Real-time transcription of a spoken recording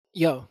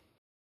Yo,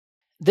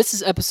 this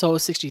is episode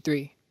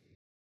 63.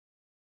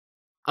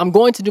 I'm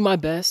going to do my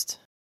best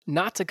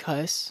not to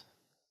cuss,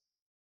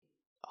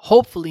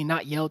 hopefully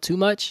not yell too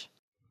much.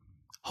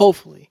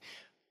 Hopefully.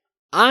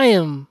 I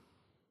am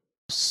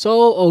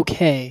so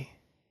okay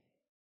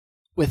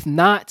with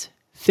not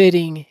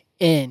fitting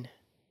in,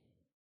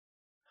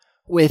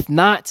 with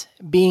not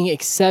being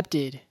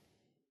accepted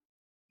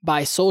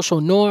by social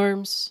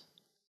norms,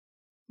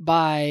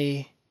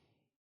 by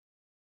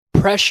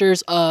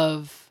pressures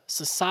of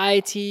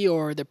society,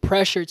 or the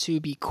pressure to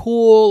be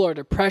cool, or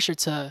the pressure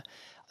to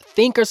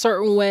think a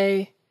certain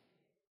way.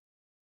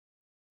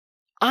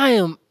 I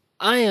am,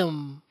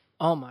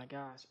 oh my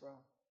gosh, bro.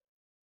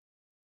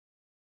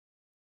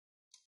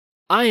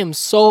 I am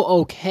so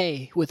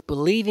okay with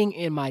believing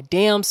in my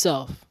damn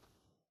self.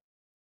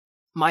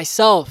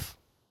 Myself.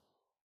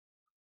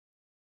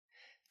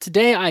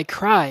 Today I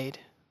cried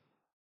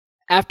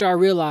after I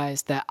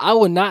realized that I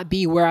would not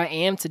be where I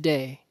am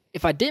today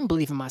if I didn't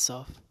believe in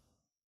myself.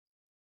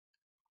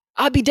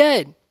 I'd be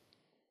dead.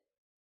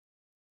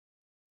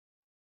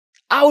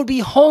 I would be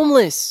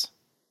homeless.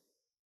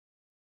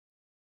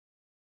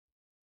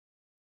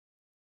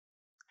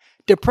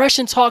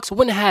 Depression Talks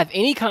wouldn't have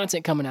any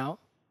content coming out.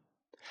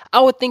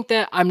 I would think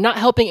that I'm not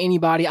helping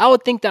anybody. I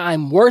would think that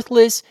I'm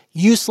worthless,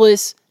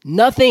 useless,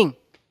 nothing.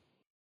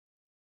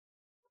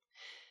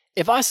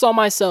 If I saw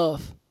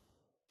myself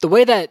the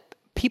way that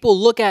people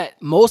look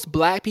at most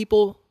black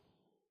people,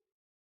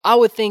 I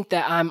would think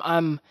that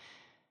I'm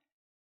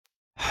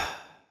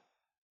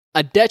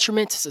a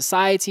detriment to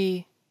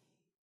society,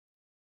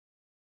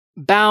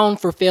 bound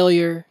for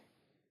failure,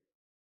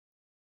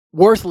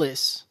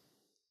 worthless,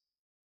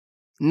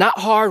 not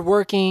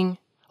hardworking,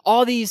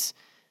 all these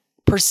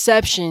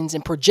perceptions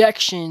and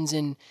projections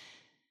and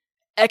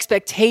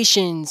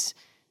expectations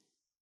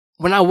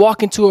when I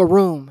walk into a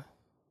room.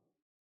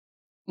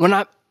 When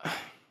I...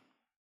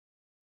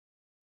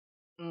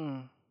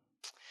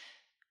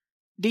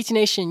 DT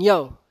Nation,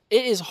 yo,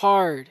 it is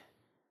hard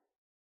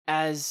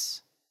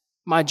as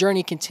my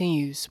journey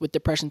continues with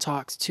Depression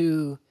Talks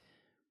it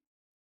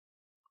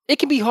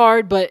can be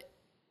hard, but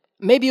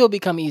maybe it'll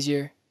become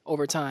easier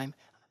over time.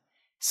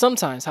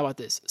 Sometimes, how about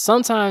this?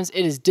 Sometimes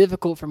it is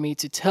difficult for me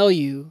to tell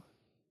you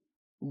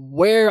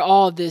where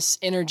all this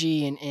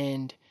energy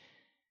and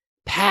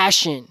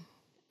passion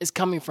is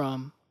coming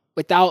from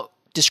without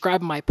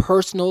describing my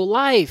personal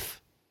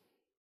life.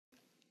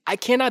 I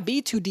cannot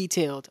be too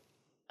detailed.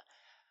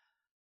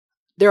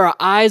 There are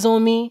eyes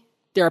on me.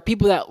 There are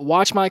people that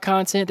watch my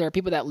content. There are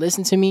people that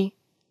listen to me.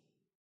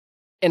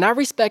 And I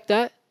respect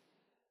that.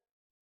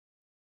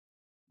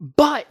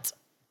 But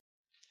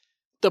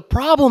the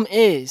problem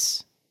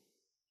is,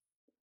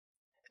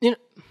 you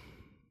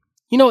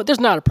know what?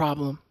 There's not a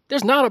problem.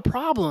 There's not a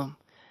problem.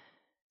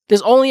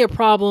 There's only a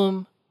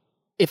problem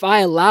if I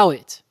allow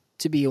it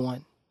to be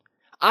one.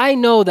 I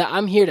know that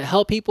I'm here to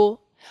help people.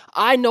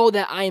 I know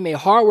that I am a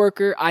hard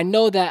worker. I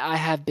know that I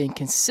have been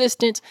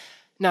consistent.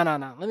 No.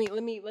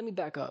 Let me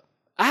back up.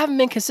 I haven't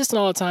been consistent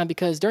all the time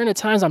because during the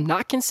times I'm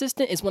not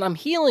consistent is when I'm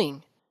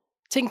healing,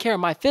 taking care of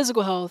my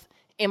physical health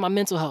and my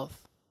mental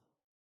health.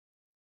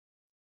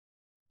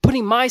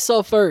 Putting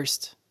myself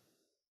first.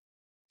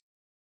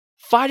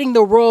 Fighting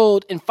the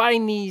world and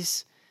fighting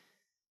these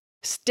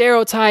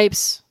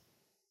stereotypes,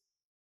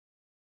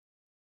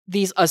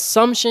 these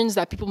assumptions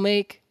that people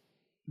make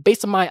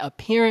based on my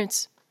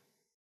appearance,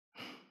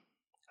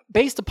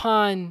 based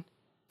upon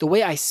the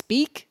way I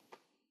speak.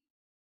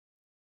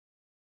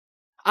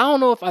 I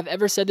don't know if I've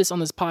ever said this on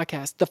this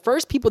podcast. The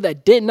first people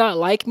that did not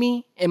like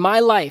me in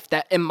my life,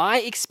 that in my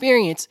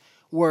experience,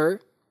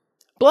 were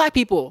black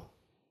people.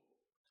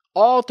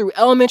 All through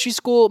elementary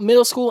school,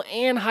 middle school,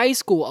 and high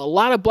school, a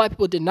lot of black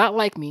people did not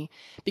like me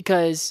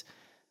because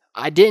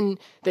I didn't,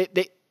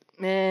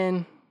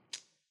 man.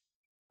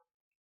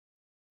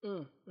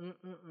 The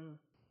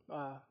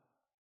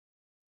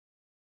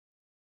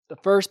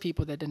first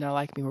people that did not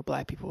like me were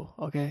black people,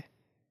 okay?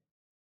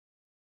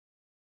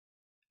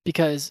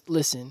 Because,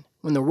 listen,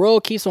 when the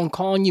world keeps on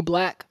calling you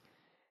black,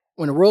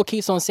 when the world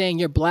keeps on saying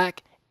you're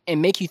black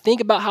and make you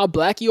think about how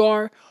black you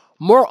are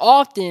more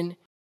often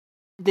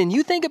than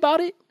you think about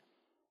it,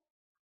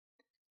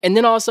 and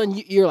then all of a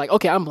sudden you're like,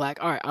 okay, I'm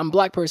black. All right, I'm a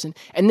black person.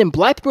 And then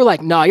black people are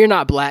like, nah, you're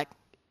not black.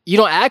 You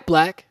don't act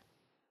black.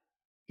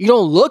 You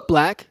don't look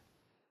black.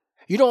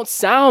 You don't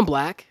sound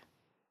black.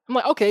 I'm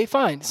like, okay,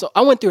 fine. So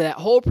I went through that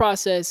whole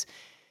process,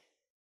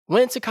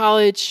 went to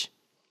college,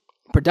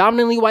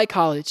 predominantly white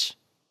college.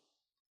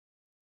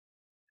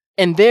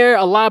 And there,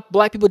 a lot of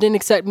black people didn't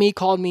accept me,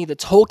 called me the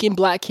token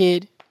black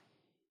kid.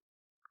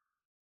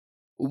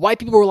 White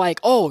people were like,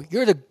 oh,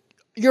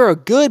 you're a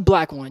good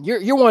black one.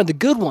 You're one of the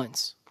good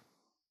ones.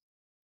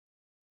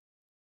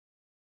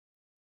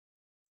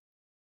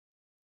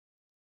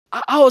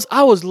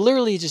 I was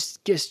literally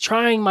just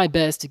trying my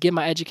best to get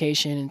my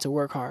education and to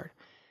work hard.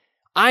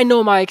 I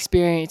know my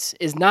experience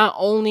is not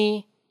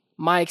only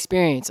my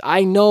experience.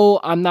 I know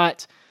I'm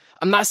not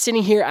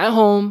sitting here at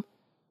home.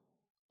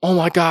 Oh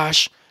my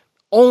gosh,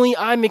 only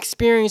I'm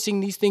experiencing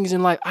these things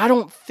in life. I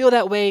don't feel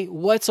that way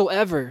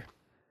whatsoever.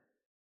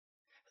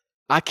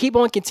 I keep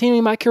on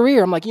continuing my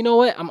career. I'm like, you know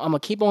what? I'm going to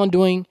keep on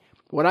doing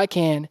what I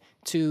can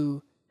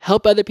to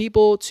help other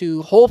people,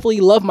 to hopefully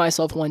love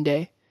myself one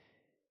day.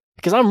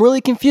 Because I'm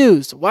really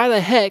confused. Why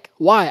the heck?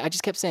 Why? I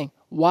just kept saying,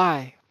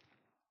 why?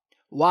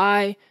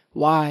 Why?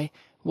 Why?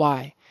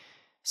 Why?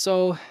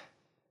 So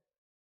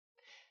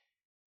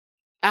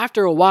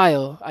after a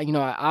while, I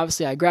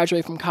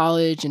graduated from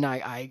college and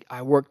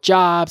I worked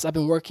jobs. I've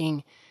been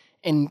working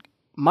in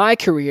my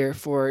career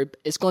for,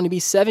 it's going to be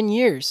 7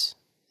 years.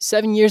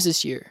 7 years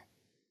this year.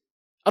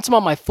 I'm talking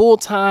about my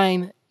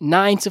full-time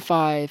 9 to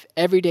 5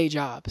 everyday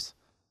jobs.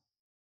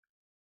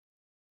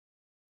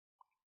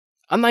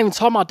 I'm not even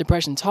talking about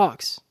depression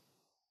talks.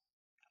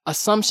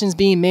 Assumptions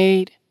being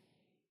made.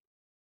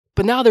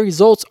 But now the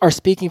results are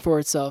speaking for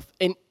itself.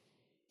 And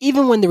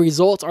even when the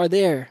results are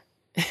there,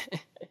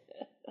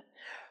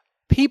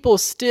 people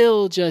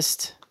still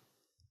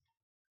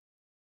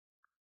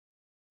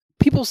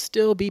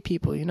be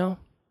people, you know?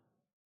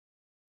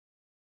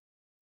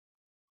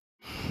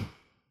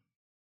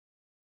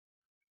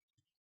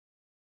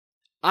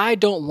 I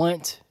don't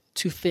want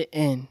to fit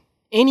in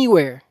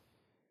anywhere.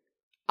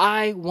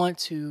 I want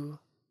to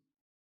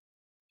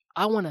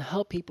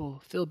help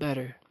people feel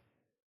better.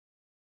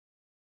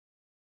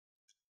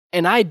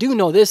 And I do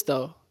know this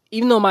though,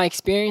 even though my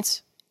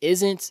experience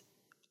isn't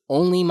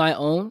only my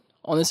own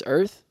on this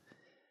earth,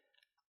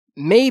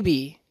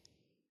 maybe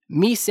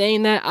me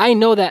saying that, I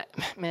know that,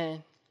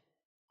 man,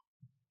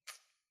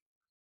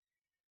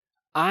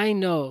 I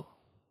know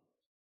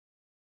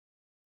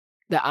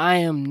that I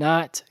am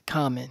not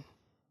common.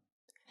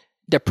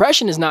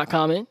 Depression is not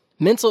common.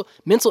 Mental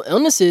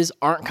illnesses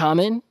aren't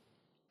common.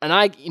 And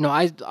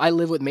I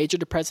live with major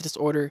depressive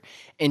disorder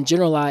and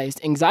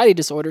generalized anxiety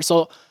disorder.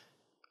 So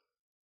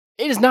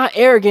it is not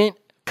arrogant,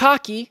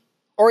 cocky,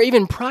 or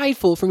even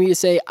prideful for me to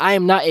say I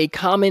am not a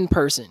common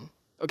person.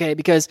 Okay,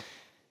 because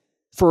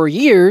for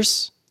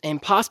years,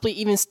 and possibly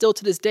even still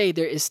to this day,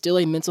 there is still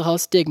a mental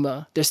health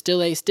stigma. There's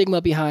still a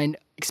stigma behind,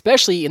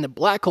 especially in the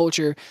Black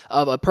culture,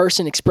 of a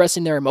person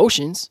expressing their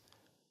emotions.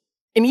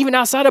 And even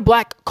outside of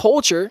Black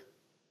culture,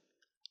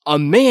 a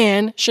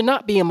man should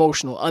not be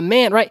emotional. A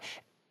man, right?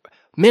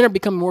 Men are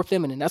becoming more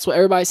feminine. That's what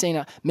everybody's saying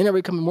now. Men are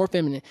becoming more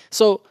feminine.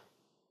 So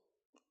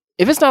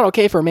if it's not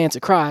okay for a man to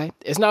cry,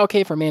 it's not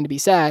okay for a man to be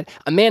sad.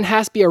 A man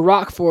has to be a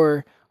rock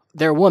for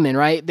their woman,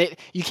 right?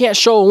 You can't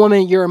show a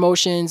woman your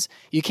emotions.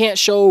 You can't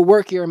show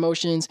work your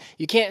emotions.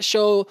 You can't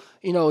show,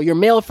 your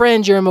male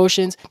friends your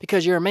emotions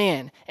because you're a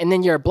man. And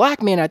then you're a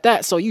Black man at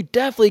that. So you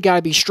definitely got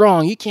to be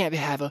strong. You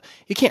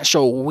can't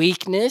show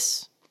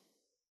weakness.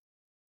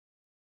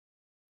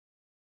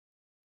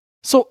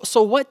 So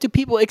what do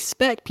people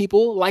expect?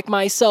 People like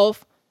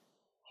myself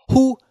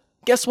who,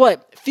 guess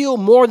what, feel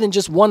more than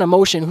just one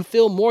emotion, who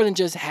feel more than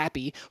just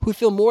happy, who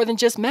feel more than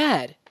just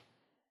mad.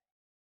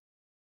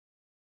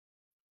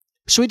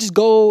 Should we just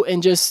go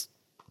and just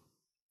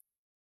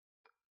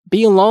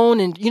be alone?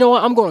 And you know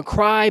what? I'm going to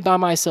cry by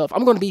myself.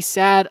 I'm going to be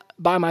sad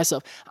by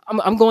myself.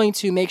 I'm going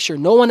to make sure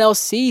no one else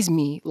sees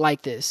me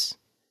like this.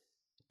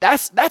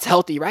 That's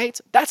healthy, right?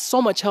 That's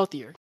so much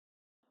healthier.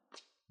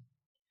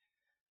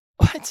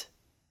 What?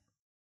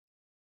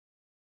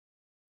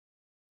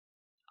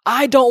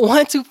 I don't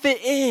want to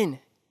fit in.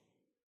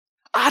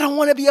 I don't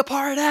want to be a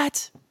part of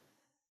that.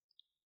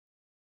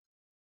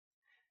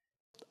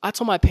 I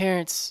told my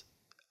parents,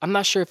 I'm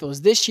not sure if it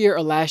was this year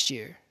or last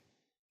year,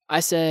 I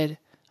said,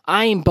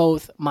 I am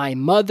both my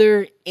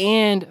mother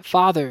and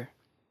father.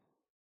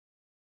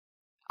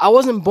 I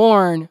wasn't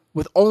born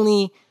with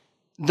only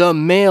the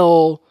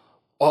male,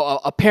 or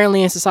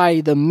apparently in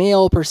society, the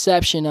male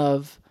perception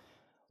of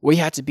we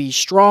had to be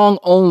strong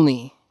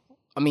only.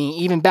 I mean,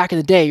 even back in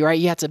the day, right?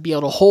 You had to be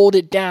able to hold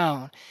it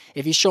down.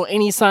 If you show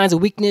any signs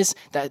of weakness,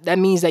 that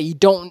means that you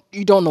don't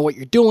know what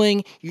you're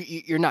doing.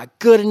 You're not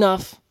good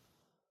enough.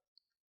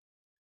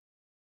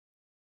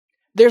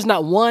 There's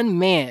not one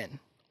man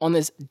on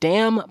this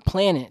damn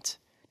planet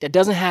that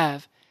doesn't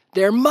have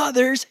their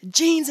mother's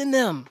genes in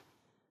them.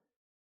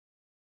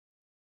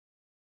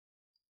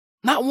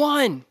 Not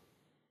one.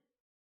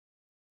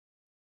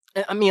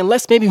 I mean,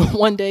 unless maybe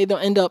one day they'll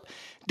end up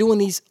doing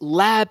these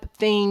lab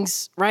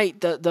things, right?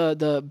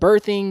 The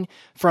birthing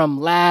from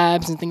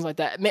labs and things like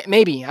that.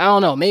 Maybe, I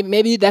don't know.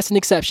 Maybe that's an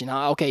exception.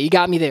 Okay, you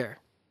got me there.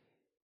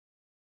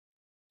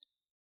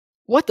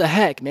 What the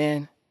heck,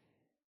 man?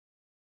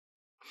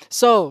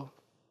 So,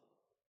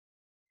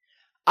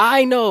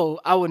 I know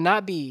I would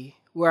not be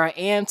where I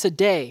am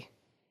today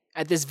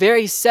at this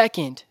very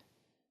second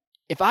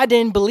if I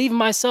didn't believe in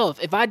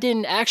myself, if I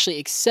didn't actually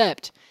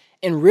accept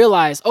and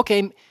realize,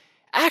 okay,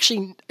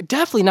 actually,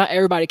 definitely not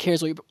everybody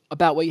cares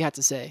about what you have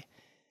to say.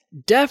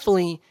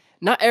 Definitely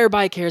not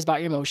everybody cares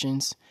about your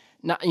emotions.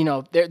 Not,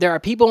 there are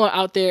people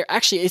out there.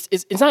 Actually,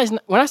 it's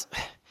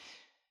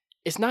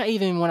not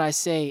even when I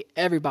say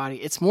everybody.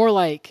 It's more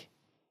like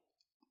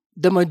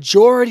the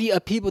majority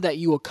of people that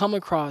you will come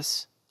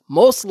across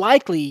most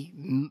likely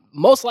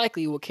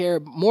will care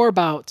more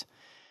about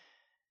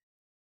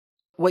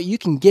what you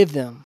can give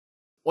them,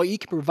 what you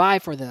can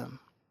provide for them.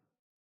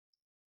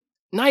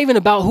 Not even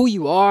about who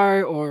you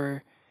are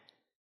or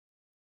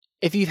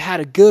if you've had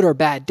a good or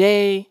bad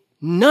day.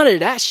 None of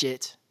that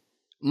shit.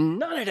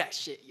 None of that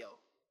shit, yo.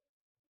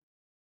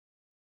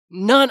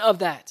 None of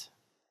that.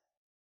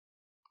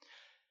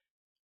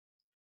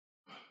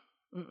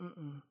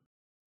 Mm-mm-mm.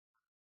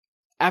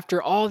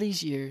 After all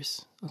these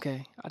years,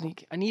 okay,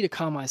 I need to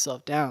calm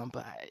myself down,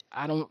 but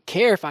I don't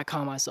care if I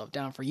calm myself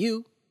down for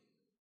you.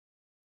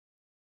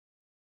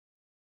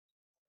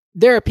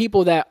 There are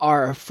people that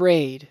are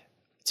afraid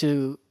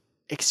to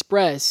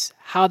express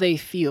how they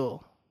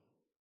feel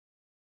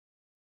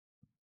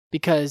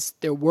because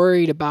they're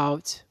worried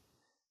about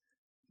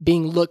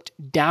being looked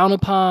down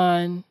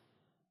upon,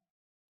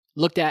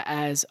 looked at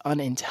as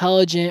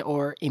unintelligent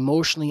or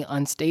emotionally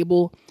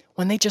unstable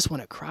when they just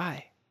want to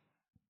cry.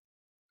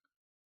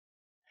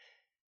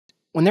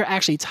 When they're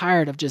actually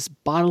tired of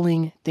just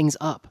bottling things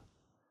up.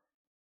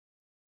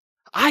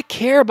 I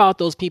care about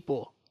those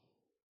people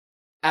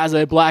as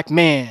a black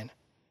man.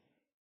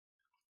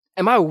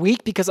 Am I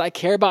weak because I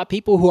care about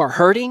people who are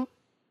hurting?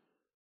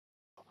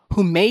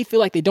 Who may feel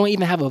like they don't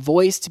even have a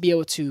voice to be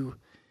able to...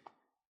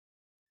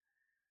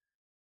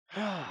 Oh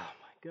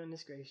my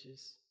goodness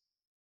gracious.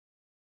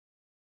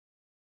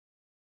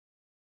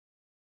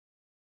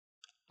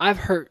 I've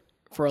hurt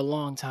for a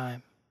long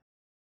time.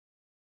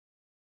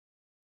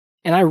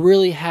 And I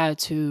really had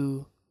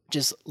to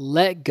just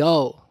let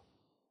go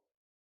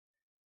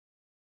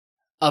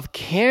of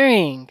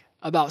caring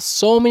about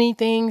so many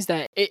things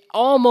that it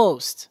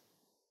almost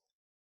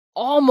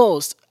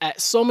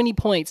at so many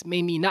points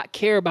made me not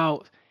care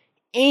about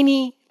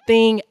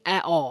anything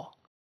at all.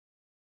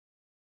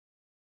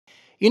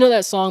 You know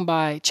that song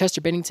by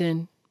Chester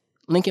Bennington,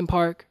 Linkin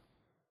Park,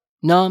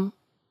 Numb,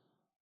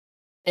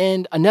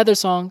 and another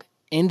song,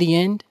 In the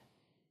End?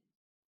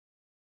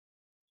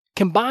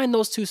 Combine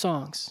those two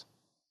songs.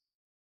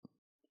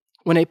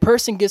 When a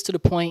person gets to the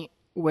point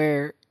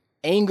where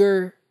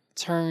anger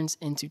turns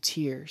into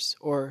tears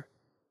or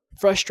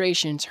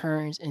frustration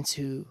turns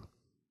into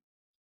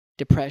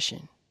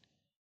depression.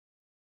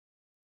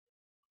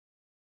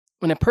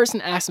 When a person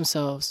asks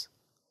themselves,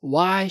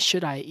 why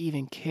should I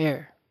even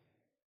care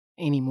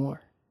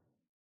anymore?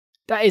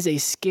 That is a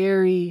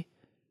scary,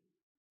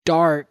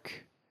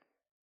 dark,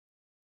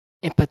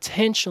 and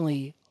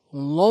potentially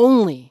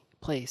lonely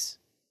place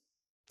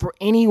for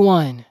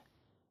anyone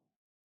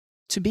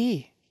to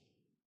be.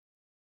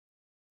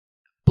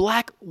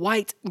 Black,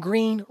 white,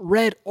 green,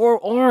 red, or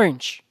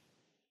orange.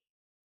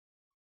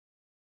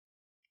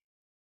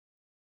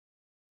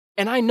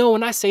 And I know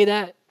when I say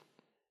that,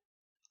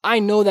 I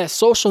know that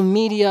social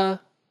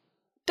media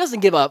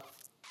doesn't give a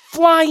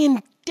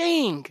flying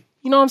dang,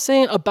 you know what I'm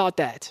saying, about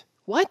that.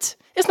 What?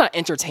 It's not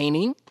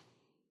entertaining.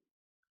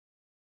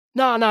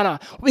 No.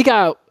 We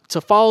got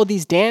to follow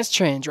these dance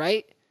trends,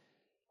 right?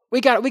 We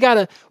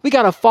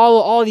gotta follow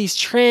all these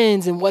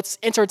trends and what's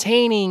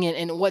entertaining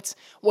and what's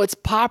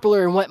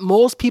popular and what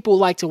most people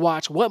like to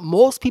watch, what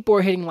most people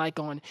are hitting like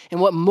on,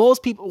 and what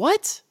most people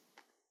what?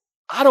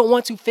 I don't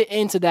want to fit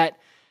into that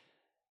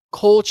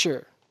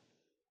culture.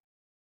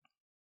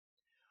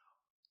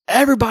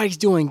 Everybody's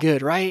doing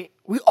good, right?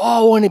 We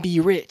all want to be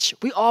rich.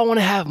 We all want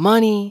to have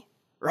money,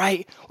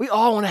 right? We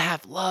all want to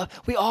have love.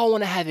 We all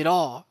want to have it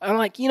all. I'm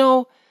like,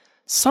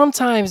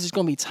 sometimes there's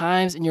going to be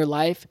times in your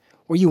life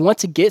where you want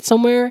to get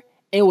somewhere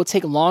and it will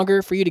take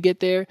longer for you to get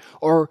there,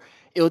 or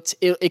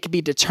it could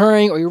be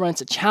deterring, or you run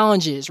into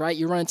challenges, right?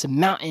 You run into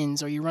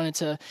mountains, or you run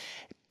into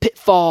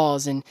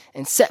pitfalls and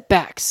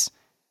setbacks.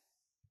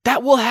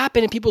 That will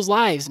happen in people's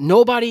lives.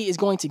 Nobody is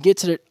going to get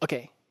to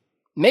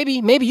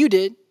maybe you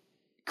did.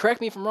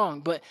 Correct me if I'm wrong,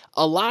 but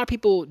a lot of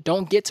people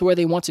don't get to where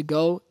they want to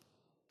go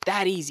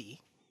that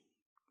easy.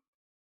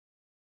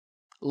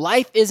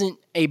 Life isn't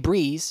a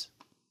breeze.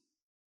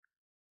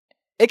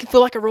 It can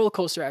feel like a roller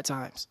coaster at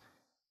times.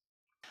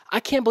 I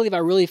can't believe I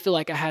really feel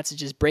like I had to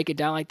just break it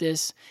down like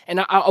this.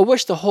 And I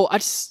wish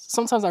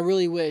sometimes I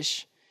really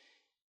wish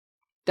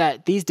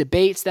that these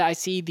debates that I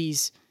see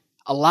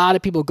a lot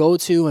of people go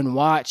to and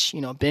watch,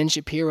 Ben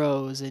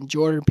Shapiro's and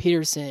Jordan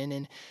Peterson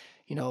and,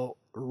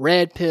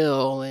 Red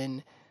Pill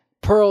and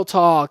Pearl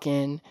Talk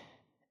and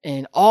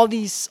all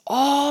these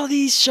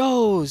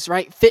shows,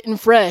 right? Fit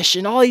and Fresh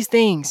and all these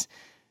things.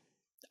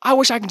 I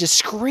wish I could just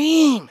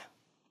scream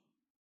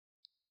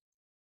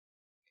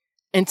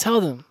and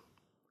tell them,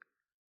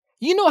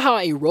 you know how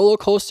a roller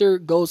coaster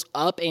goes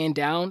up and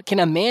down? Can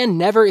a man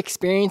never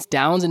experience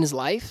downs in his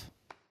life?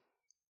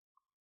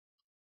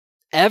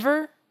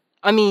 Ever?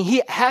 I mean,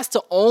 he has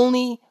to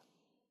only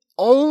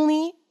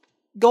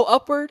go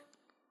upward?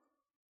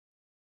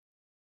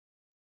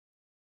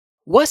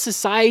 What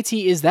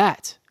society is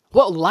that?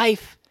 What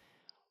life,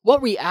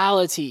 what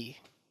reality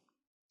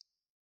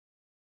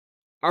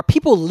are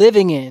people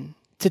living in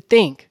to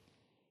think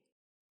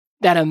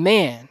that a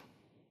man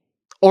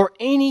or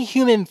any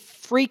human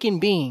freaking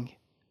being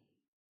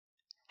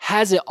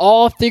has it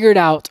all figured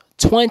out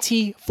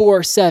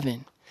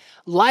 24/7?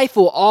 Life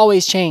will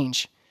always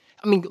change.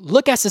 I mean,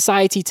 look at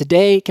society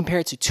today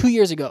compared to 2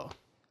 years ago.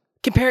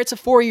 Compare it to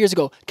 4 years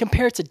ago.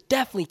 Compare it to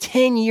definitely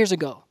 10 years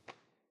ago.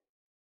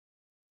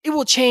 It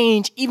will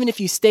change even if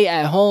you stay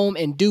at home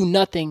and do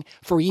nothing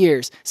for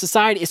years.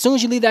 Society, as soon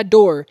as you leave that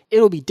door,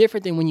 it'll be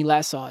different than when you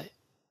last saw it.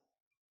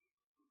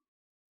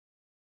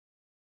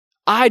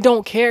 I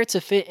don't care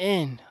to fit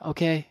in,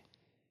 okay?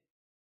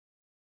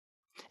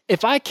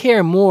 If I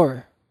care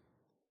more,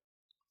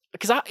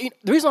 because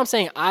the reason I'm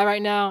saying I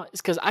right now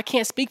is because I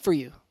can't speak for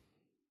you.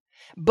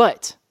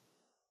 But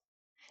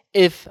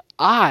if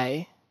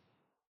I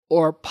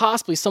or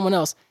possibly someone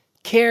else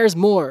cares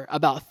more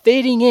about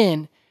fitting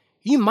in,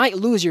 you might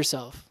lose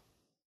yourself.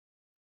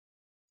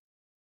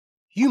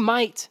 You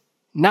might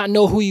not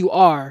know who you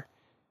are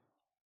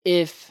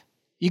if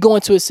you go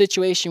into a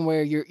situation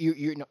where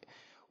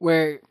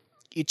where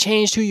you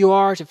changed who you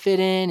are to fit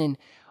in, and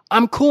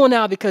I'm cool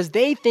now because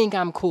they think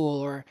I'm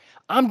cool, or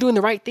I'm doing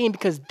the right thing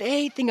because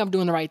they think I'm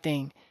doing the right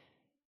thing.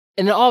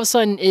 And then all of a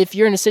sudden, if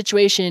you're in a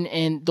situation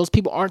and those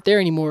people aren't there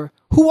anymore,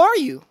 who are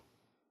you?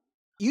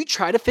 You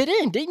try to fit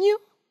in, didn't you?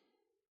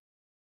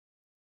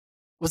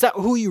 Was that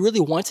who you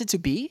really wanted to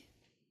be?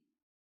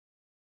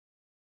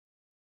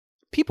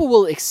 People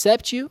will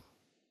accept you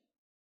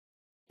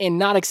and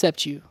not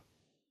accept you,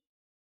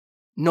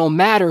 no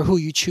matter who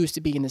you choose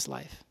to be in this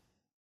life.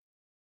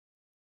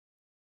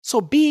 So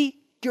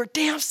be your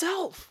damn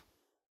self.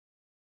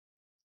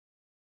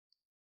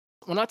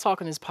 When I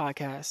talk on this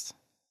podcast,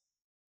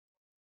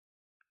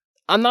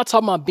 I'm not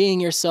talking about being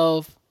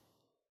yourself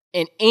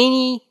in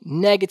any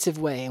negative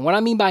way. And what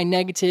I mean by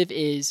negative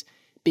is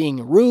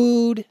being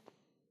rude,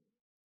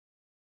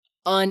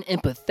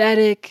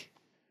 unempathetic,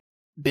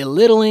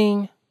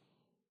 belittling,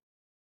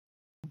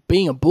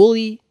 being a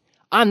bully.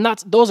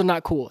 Those are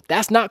not cool.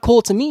 That's not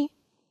cool to me.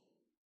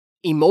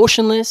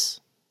 Emotionless,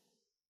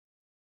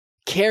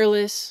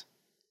 careless.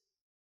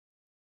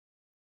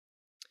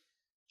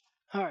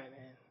 All right,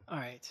 man. All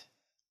right.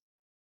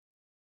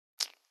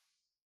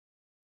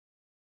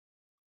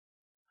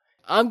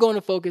 I'm going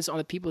to focus on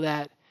the people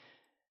that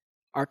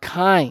are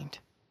kind,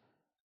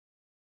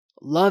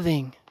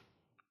 loving,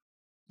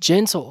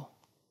 gentle,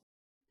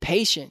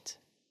 patient.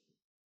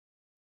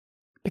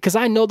 Because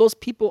I know those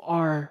people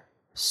are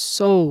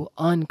so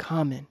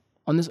uncommon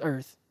on this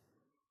earth.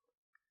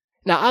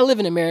 Now, I live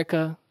in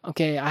America,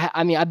 okay?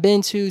 I mean, I've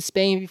been to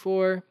Spain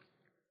before.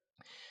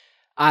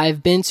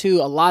 I've been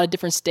to a lot of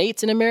different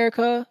states in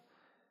America.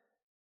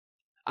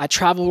 I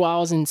traveled while I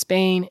was in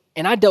Spain,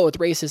 and I dealt with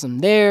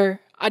racism there.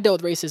 I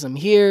dealt with racism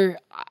here.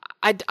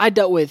 I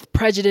dealt with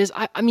prejudice.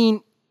 I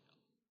mean,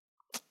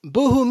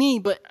 boo-hoo me,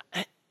 but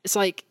it's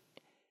like,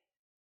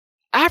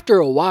 after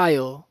a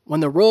while, when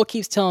the world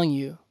keeps telling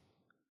you,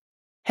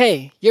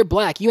 hey, you're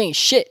black, you ain't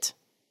shit.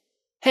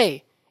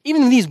 Hey,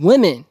 even these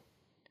women,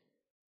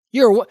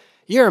 you're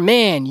a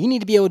man, you need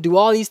to be able to do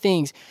all these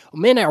things.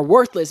 Men are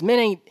worthless, men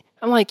ain't.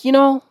 I'm like, it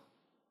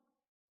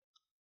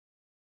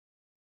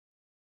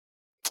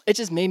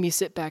just made me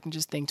sit back and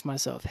just think to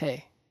myself,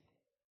 hey,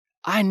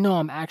 I know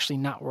I'm actually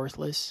not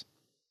worthless.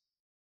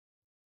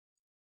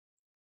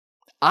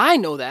 I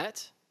know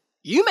that.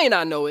 You may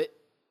not know it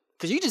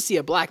because you just see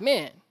a black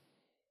man.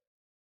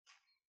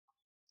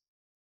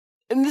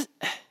 And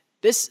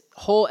this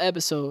whole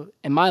episode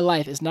in my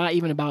life is not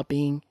even about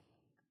being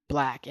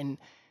black and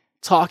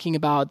talking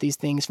about these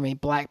things from a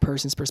black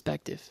person's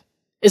perspective.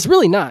 It's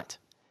really not.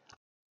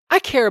 I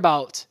care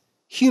about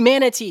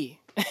humanity.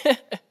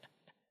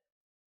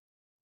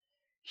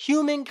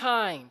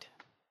 Humankind.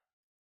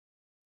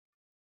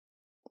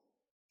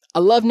 I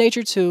love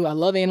nature too. I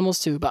love animals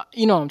too. But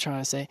you know what I'm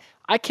trying to say.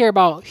 I care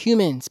about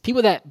humans.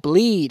 People that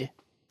bleed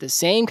the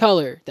same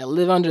color, that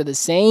live under the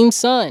same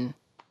sun.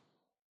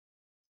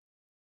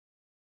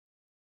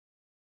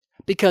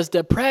 Because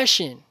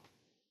depression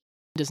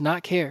does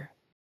not care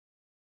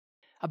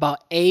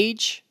about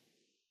age,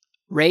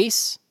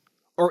 race,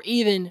 or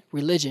even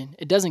religion.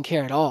 It doesn't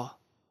care at all.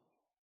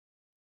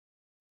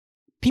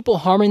 People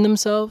harming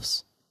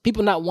themselves,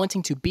 people not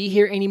wanting to be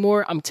here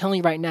anymore, I'm telling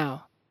you right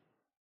now,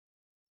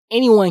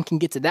 anyone can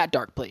get to that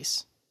dark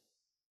place.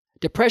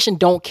 Depression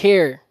don't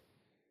care.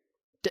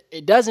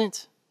 It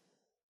doesn't.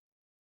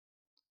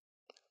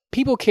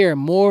 People care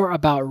more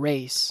about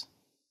race,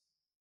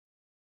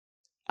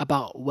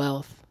 about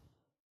wealth,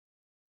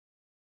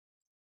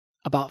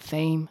 about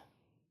fame,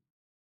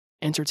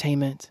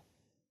 entertainment,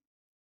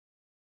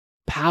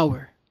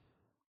 power,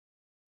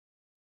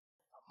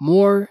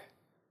 more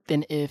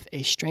than if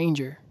a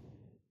stranger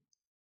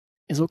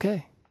is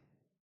okay.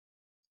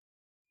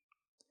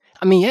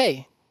 I mean,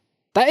 hey,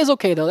 that is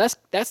okay though.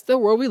 That's the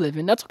world we live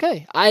in. That's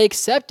okay. I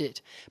accept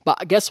it.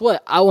 But guess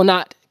what? I will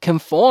not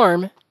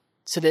conform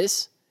to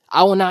this.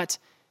 I will not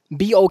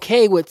be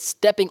okay with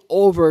stepping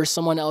over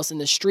someone else in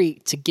the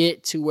street to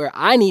get to where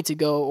I need to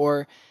go,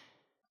 or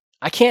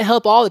I can't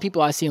help all the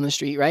people I see on the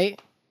street,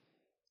 right?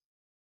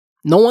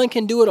 No one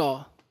can do it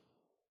all.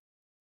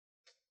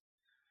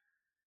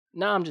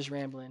 Now I'm just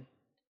rambling.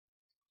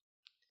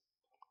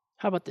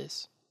 How about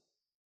this?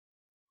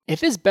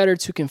 If it's better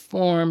to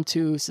conform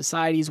to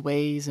society's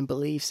ways and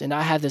beliefs and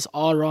I have this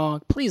all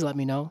wrong, please let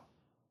me know.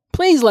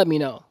 Please let me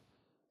know.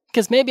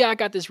 Because maybe I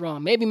got this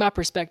wrong. Maybe my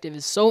perspective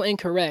is so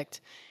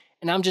incorrect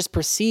and I'm just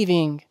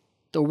perceiving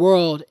the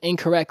world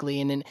incorrectly,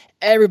 and then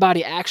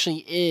everybody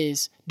actually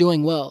is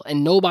doing well,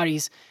 and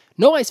nobody's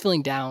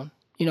feeling down.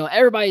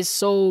 Everybody's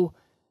so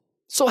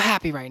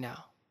happy right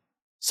now,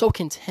 so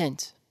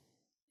content,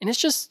 and it's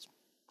just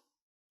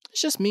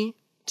me,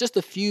 just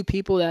a few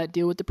people that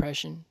deal with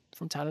depression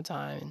from time to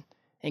time, and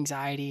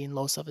anxiety and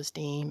low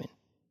self-esteem and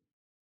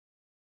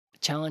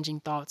challenging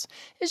thoughts.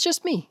 It's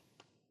just me.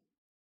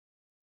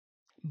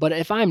 But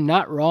if I'm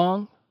not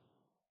wrong,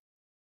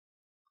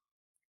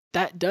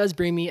 that does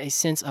bring me a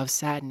sense of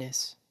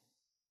sadness.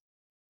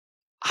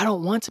 I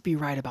don't want to be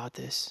right about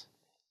this.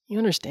 You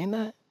understand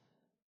that?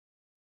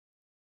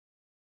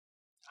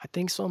 I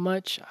think so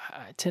much.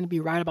 I tend to be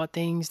right about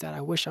things that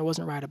I wish I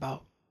wasn't right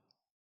about.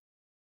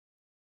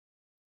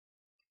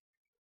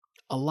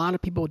 A lot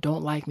of people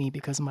don't like me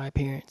because of my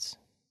appearance.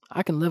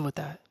 I can live with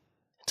that.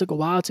 It took a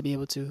while to be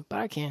able to, but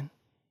I can.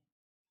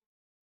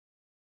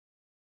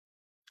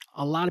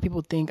 A lot of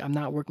people think I'm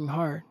not working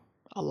hard.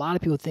 A lot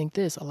of people think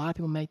this. A lot of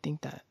people may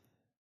think that.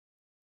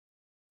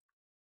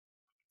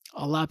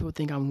 A lot of people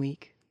think I'm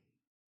weak.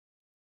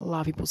 A lot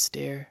of people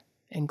stare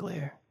and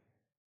glare.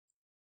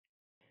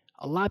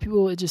 A lot of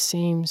people, it just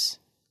seems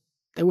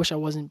they wish I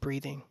wasn't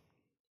breathing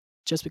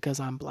just because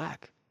I'm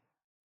black.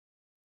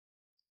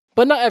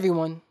 But not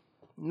everyone.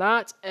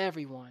 Not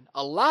everyone.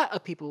 A lot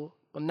of people,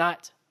 but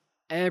not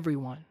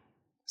everyone.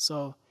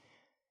 So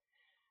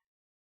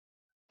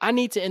I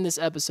need to end this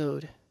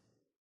episode.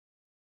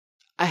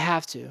 I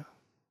have to.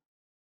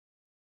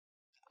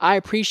 I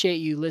appreciate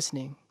you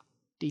listening,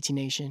 DT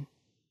Nation.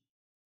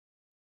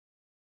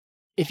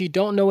 If you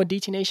don't know what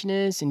DT Nation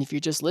is, and if you're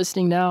just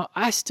listening now,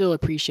 I still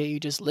appreciate you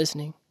just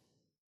listening.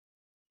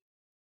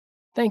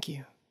 Thank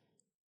you.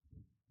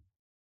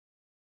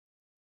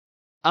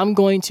 I'm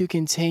going to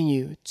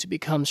continue to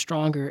become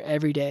stronger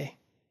every day.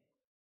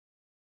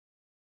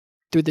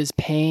 Through this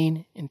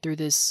pain and through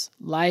this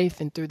life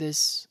and through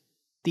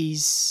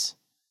these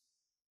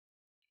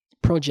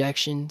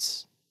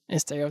projections and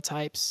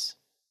stereotypes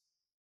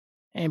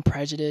and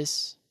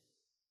prejudice,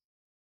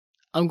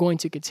 I'm going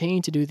to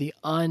continue to do the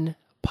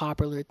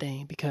unpopular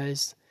thing,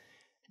 because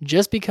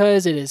just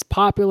because it is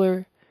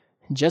popular,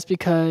 just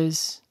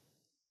because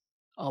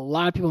a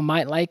lot of people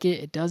might like it,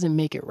 it doesn't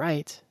make it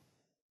right.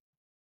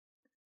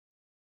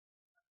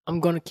 I'm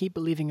going to keep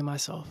believing in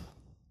myself.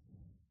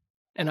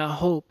 And I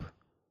hope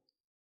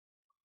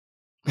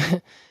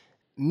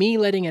me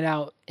letting it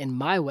out in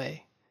my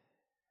way,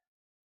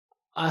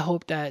 I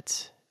hope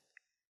that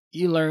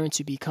you learn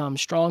to become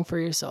strong for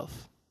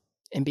yourself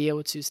and be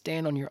able to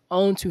stand on your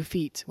own 2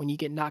 feet when you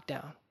get knocked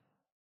down.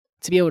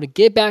 To be able to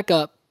get back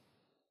up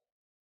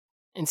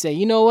and say,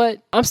 you know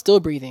what? I'm still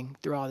breathing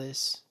through all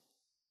this.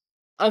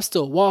 I'm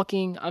still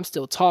walking. I'm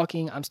still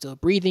talking. I'm still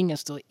breathing. I'm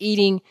still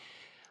eating.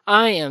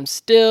 I am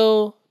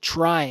still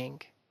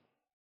trying.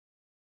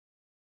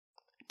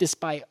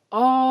 Despite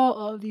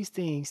all of these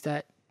things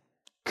that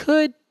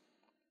could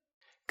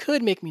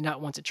make me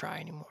not want to try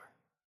anymore.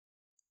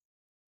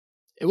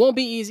 It won't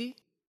be easy.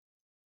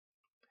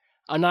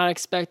 I'm not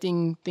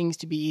expecting things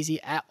to be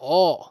easy at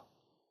all.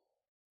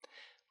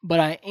 But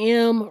I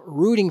am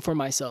rooting for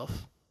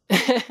myself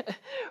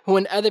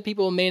when other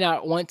people may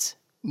not want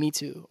me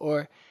to.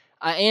 Or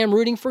I am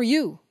rooting for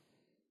you,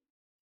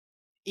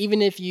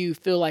 even if you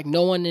feel like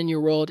no one in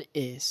your world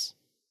is.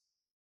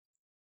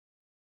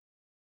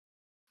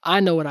 I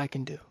know what I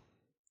can do.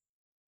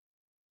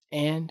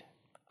 And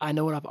I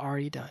know what I've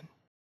already done.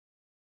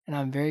 And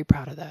I'm very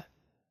proud of that.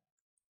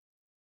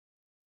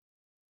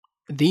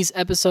 These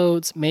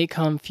episodes may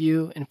come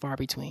few and far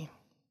between.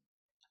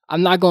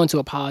 I'm not going to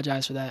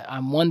apologize for that.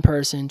 I'm one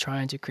person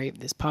trying to create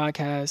this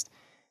podcast,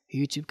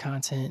 YouTube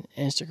content,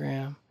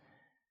 Instagram,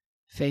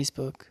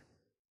 Facebook.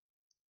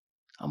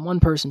 I'm one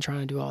person trying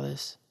to do all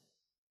this.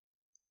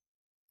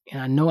 And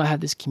I know I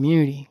have this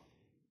community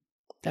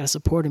that has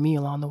supported me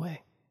along the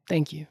way.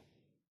 Thank you.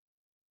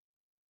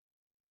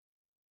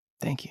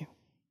 Thank you.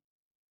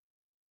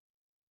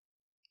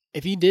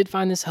 If you did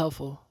find this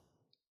helpful,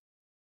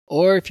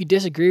 or if you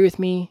disagree with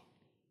me,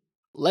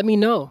 let me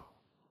know.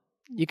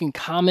 You can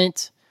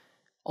comment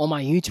on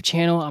my YouTube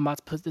channel. I'm about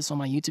to put this on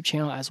my YouTube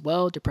channel as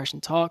well,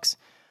 Depression Talks.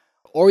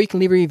 Or you can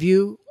leave a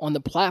review on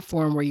the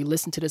platform where you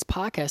listen to this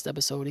podcast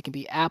episode. It can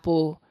be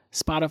Apple,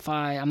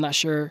 Spotify. I'm not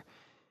sure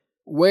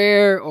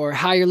where or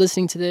how you're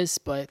listening to this,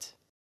 but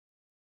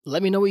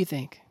let me know what you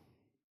think.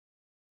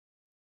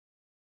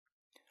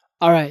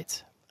 All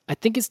right. I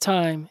think it's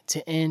time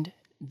to end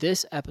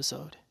this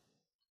episode.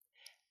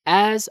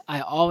 As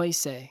I always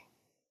say,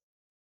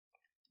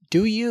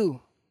 do you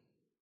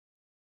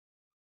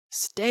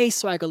stay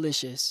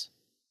swagalicious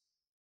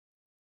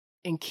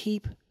and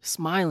keep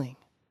smiling.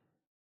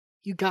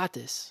 You got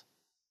this.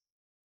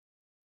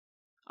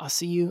 I'll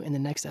see you in the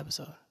next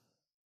episode.